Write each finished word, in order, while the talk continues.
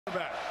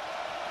Back.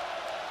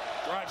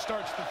 Drive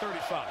starts the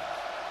 35.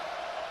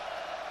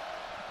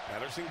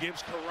 Patterson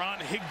gives Karan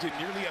Higdon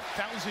nearly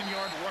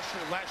 1,000-yard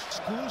rusher last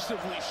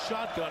exclusively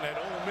shotgun at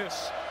Ole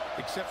Miss,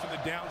 except for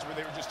the downs where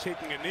they were just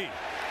taking a knee.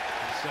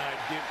 Inside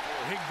give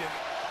for Higdon.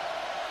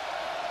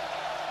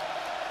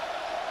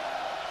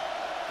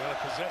 Gonna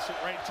possess it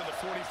right to the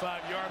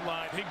 45-yard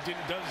line. Higdon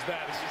does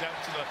that as he's out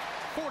to the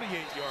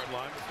 48-yard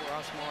line before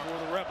Osmar for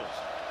the Rebels.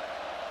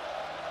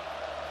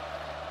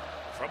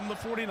 From the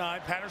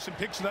 49, Patterson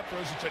picks it up,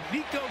 throws it to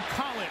Nico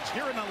Collins.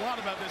 Hearing a lot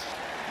about this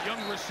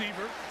young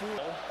receiver.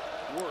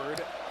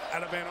 Word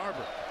out of Ann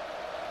Arbor.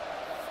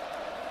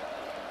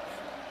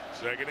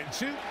 2nd and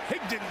 2.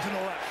 Higdon to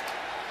the left.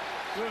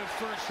 Good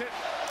first hit.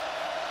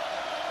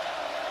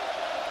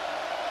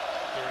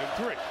 3rd and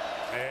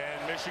 3.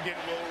 And Michigan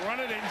will run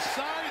it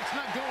inside. It's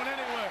not going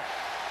anywhere.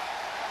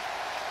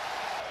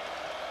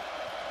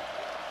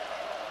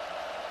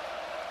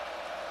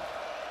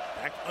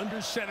 Back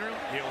under center.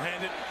 He'll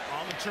hand it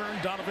on the turn.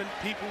 Donovan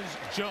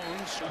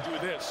Peoples-Jones will do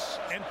this.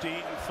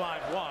 Empty and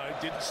 5 wide.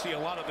 Didn't see a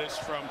lot of this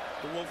from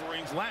the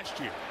Wolverines last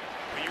year.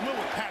 But you will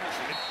with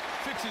Patterson. It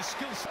fits his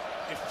skill set.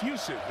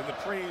 Effusive in the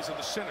praise of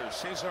the center,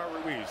 Cesar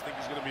Ruiz. Think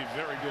he's going to be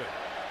very good.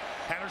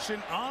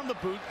 Patterson on the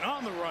boot and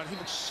on the run. He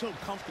looks so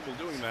comfortable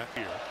doing that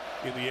here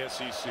in the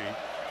SEC.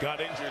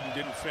 Got injured and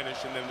didn't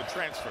finish, and then the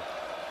transfer.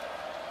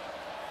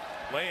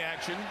 Play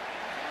action.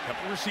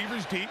 Couple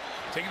receivers deep.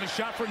 Taking a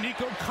shot for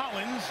Nico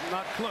Collins.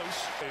 Not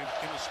close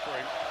in the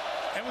spring.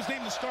 And was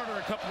named the starter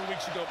a couple of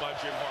weeks ago by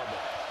Jim Harbaugh.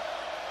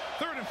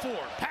 3rd and 4.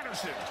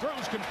 Patterson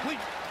throws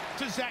complete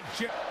to Zach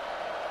Jim.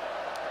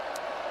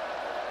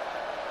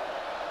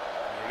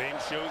 Notre Dame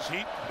shows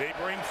heat. They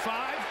bring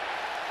 5.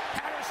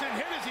 Patterson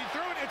hit as he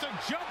threw it. It's a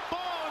jump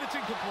ball and it's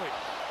incomplete.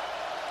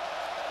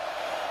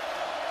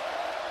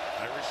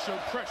 Irish show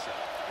pressure.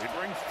 They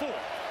bring 4.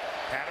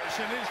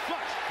 Patterson is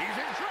flush. He's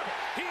in trouble.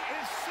 He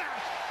is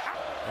sacked.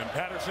 And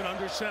Patterson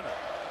under center.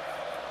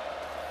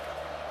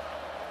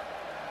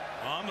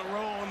 On the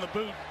roll on the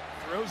boot.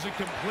 Throws it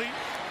complete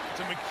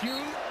to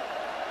McCune.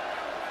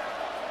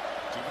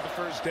 2 for the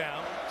first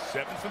down.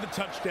 7 for the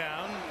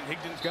touchdown.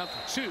 Higdon's got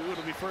the 2.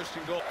 It'll be 1st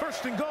and goal.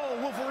 1st and goal.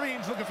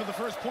 Wolverines looking for the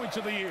first points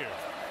of the year.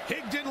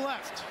 Higdon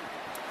left.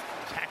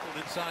 Tackled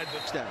inside the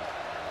touchdown.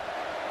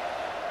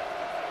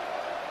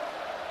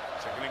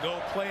 2nd and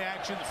goal. Play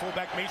action. The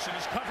fullback Mason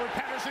is covered.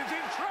 Patterson's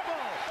in trouble.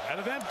 Out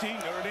of empty.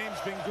 Notre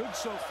Dame's been good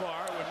so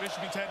far when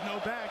Michigan's had no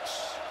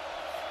backs.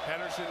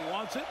 Patterson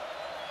wants it.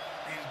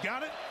 He's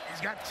got it.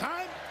 He's got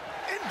time.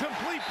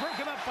 Incomplete.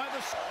 Broken up by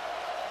the...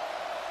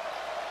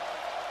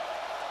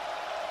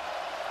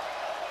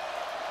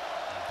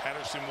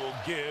 Patterson will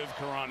give.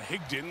 Karan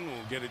Higdon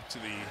will get it to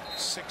the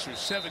 6 or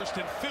 7. 1st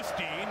and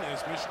 15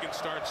 as Michigan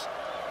starts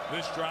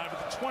this drive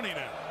at the 20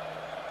 now.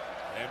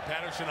 And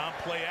Patterson on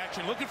play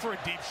action, looking for a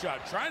deep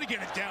shot, trying to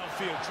get it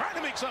downfield, trying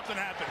to make something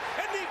happen.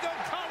 And Nico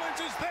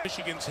Collins is there.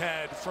 Michigan's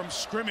had from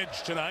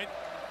scrimmage tonight.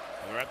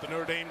 They're at the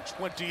Notre Dame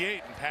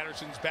 28, and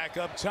Patterson's back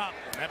up top.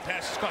 And that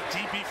pass is caught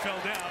deep. He fell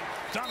down.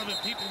 Donovan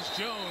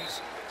Peoples-Jones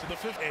to the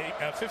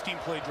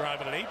 15-play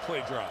drive and an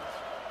 8-play drive.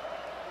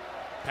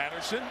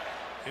 Patterson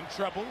in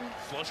trouble,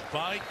 flushed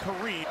by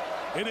Kareem.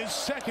 It is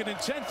 2nd and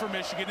 10 for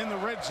Michigan in the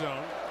red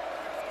zone.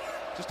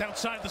 Just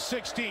outside the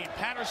 16.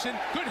 Patterson,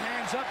 good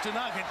hands up to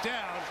knock it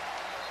down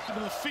to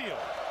the field.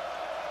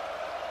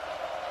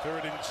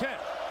 3rd and 10.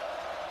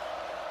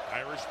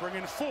 Irish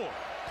bringing 4.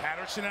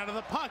 Patterson out of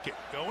the pocket.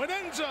 Going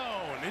end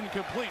zone.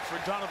 Incomplete for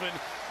Donovan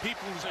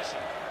Peoples.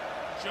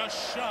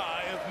 Just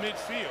shy of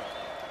midfield.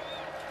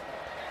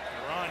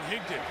 Karan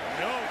Higdon.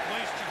 No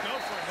place to go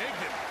for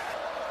Higdon.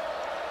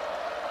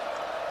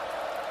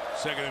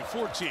 2nd and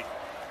 14.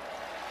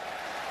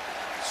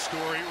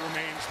 Story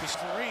remains the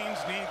Wolverines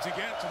need to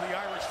get to the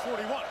Irish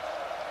 41.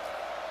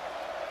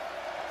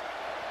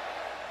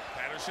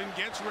 Patterson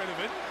gets rid of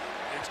it.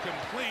 It's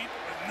complete,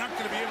 but not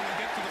going to be able to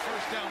get to the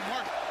first down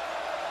mark.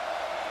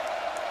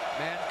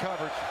 Man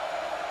coverage.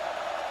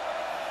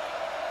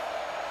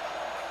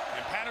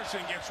 And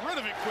Patterson gets rid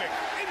of it quick.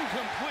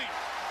 Incomplete.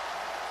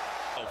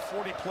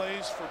 40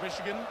 plays for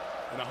Michigan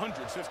and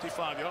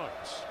 155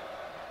 yards.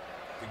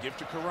 The give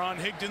to Karan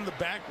Higdon, the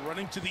back,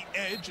 running to the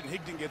edge, and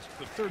Higdon gets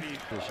the 30.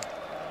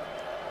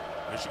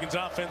 Michigan's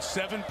offense,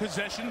 7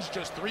 possessions,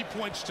 just 3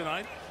 points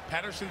tonight.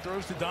 Patterson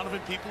throws to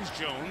Donovan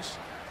Peoples-Jones.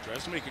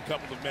 Tries to make a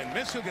couple of men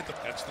miss. He'll get the...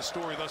 That's the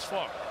story thus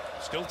far.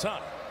 Still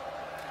time.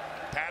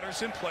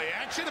 Patterson, play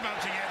action,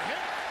 about to get hit.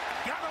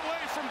 Got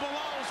away from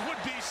Bilal's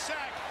would-be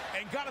sack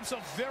and got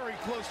himself very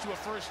close to a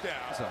first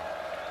down.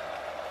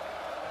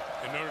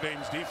 And Notre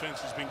Dame's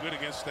defense has been good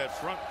against that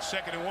front.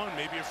 2nd and 1,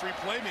 maybe a free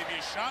play, maybe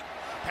a shot.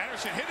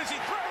 Patterson hit as he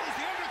throws.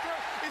 The underthrow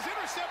is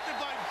intercepted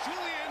by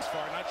Julian.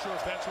 Not sure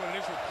if that's what it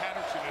is with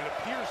Patterson. It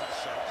appears as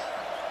such.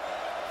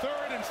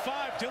 3rd and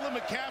 5. Dylan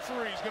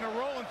McCaffrey is going to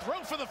roll and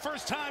throw for the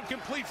first time,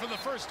 complete for the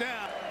first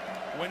down.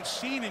 When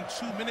seen in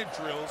 2-minute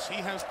drills,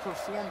 he has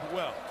performed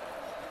well.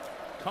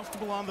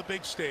 Comfortable on the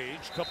big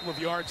stage. A couple of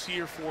yards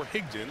here for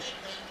Higdon.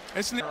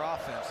 It's their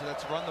offense, so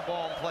let's run the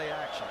ball and play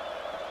action.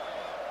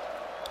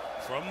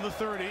 From the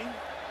 30,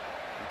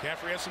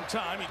 McCaffrey has some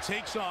time. He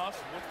takes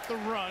off with the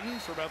run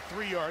for about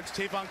 3 yards.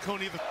 Tavon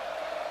Coney.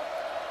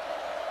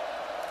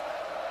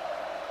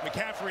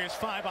 McCaffrey has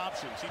 5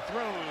 options. He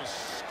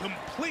throws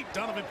complete.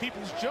 Donovan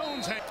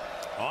Peoples-Jones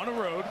on the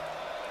road.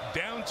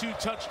 Down 2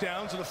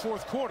 touchdowns in the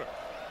 4th quarter.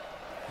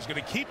 He's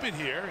going to keep it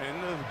here, and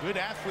a good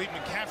athlete,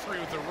 McCaffrey,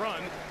 with the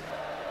run.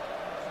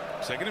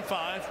 2nd and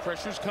 5.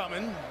 Pressure's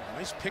coming.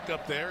 Nice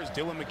pickup there as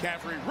Dylan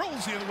McCaffrey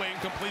rolls the other way and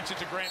completes it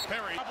to Grant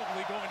Perry.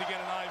 Probably going to get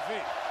an IV.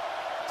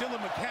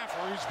 Dylan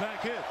McCaffrey is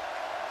back in.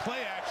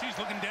 Play action. He's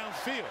looking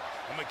downfield.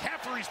 And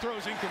McCaffrey's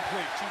throws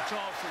incomplete. Too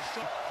tall for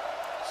shot.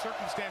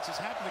 Circumstances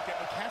happen to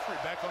get McCaffrey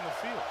back on the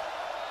field.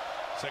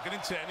 2nd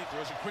and 10. He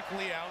throws it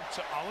quickly out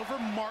to Oliver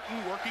Martin,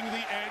 working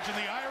the edge, and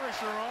the Irish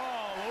are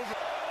all over.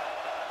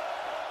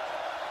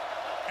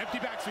 Empty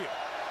backfield.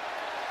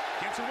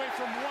 Gets away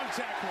from one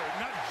tackler,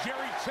 not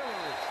Jerry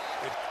Tillery.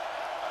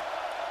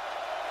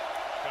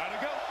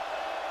 Gotta go.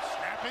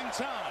 Snapping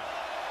time.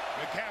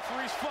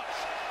 McCaffrey's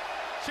flushed.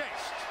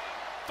 Chased.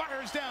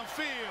 Fires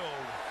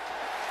downfield.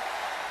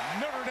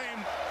 Notre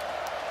Dame.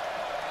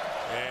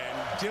 And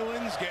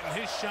Dylan's getting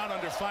his shot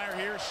under fire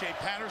here. Shea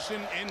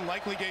Patterson in,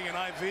 likely getting an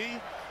IV.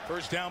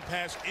 First down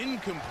pass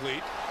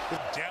incomplete.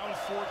 Down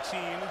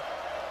 14.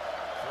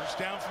 First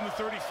down from the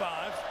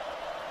 35.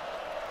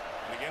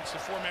 And against the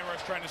 4-man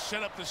rush, trying to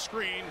set up the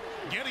screen.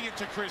 Getting it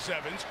to Chris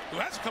Evans, who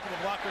has a couple of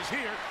blockers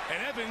here.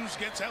 And Evans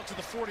gets out to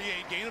the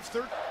 48. Gain of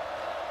 13.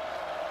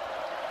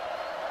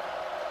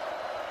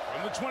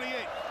 From the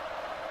 28.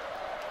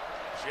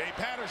 Shea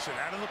Patterson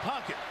out of the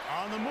pocket.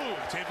 On the move.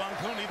 Tavon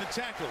Coney, the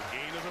tackle.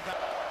 Gain of about.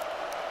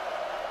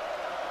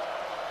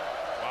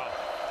 Wow.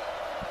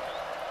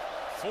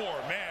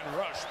 4-man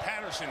rush.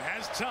 Patterson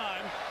has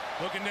time.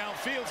 Looking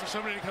downfield for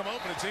somebody to come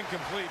open. It's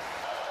incomplete.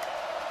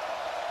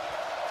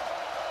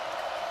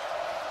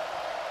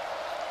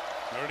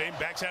 Notre Dame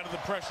backs out of the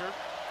pressure.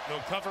 They'll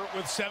cover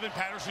with 7.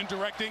 Patterson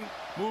directing,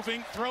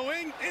 moving,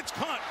 throwing. It's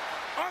caught.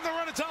 On the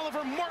run, it's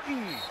Oliver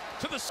Martin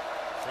to the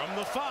from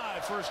the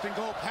 5. 1st and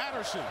goal.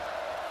 Patterson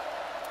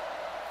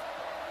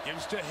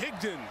gives to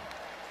Higdon.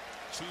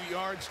 2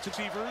 yards to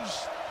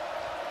receivers.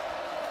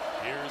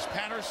 Here's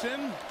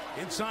Patterson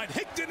inside.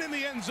 Higdon in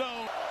the end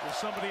zone. Will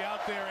somebody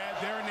out there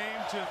add their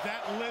name to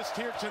that list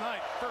here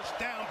tonight? First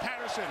down.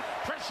 Patterson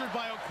pressured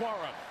by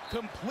Okwara.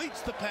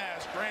 Completes the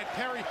pass. Grant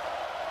Perry.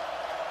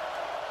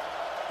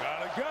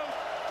 Gotta go.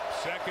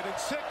 2nd and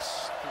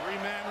 6.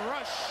 3-man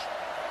rush.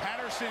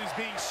 Patterson is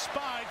being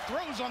spied.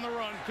 Throws on the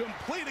run.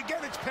 Complete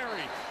again. It's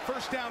Perry.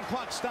 First down.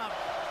 Clock stop.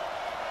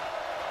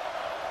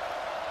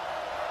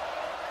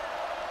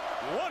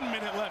 1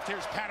 minute left.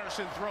 Here's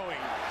Patterson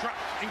throwing. Dropped.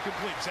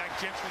 Incomplete. Zach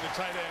Gentry, the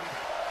tight end.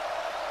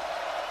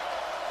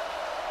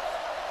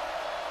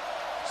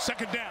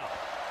 2nd down.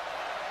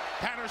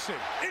 Patterson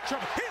in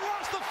trouble. He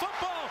lost the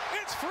football.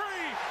 It's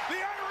free.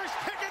 The Irish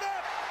pick it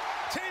up.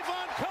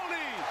 Tavon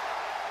Coney.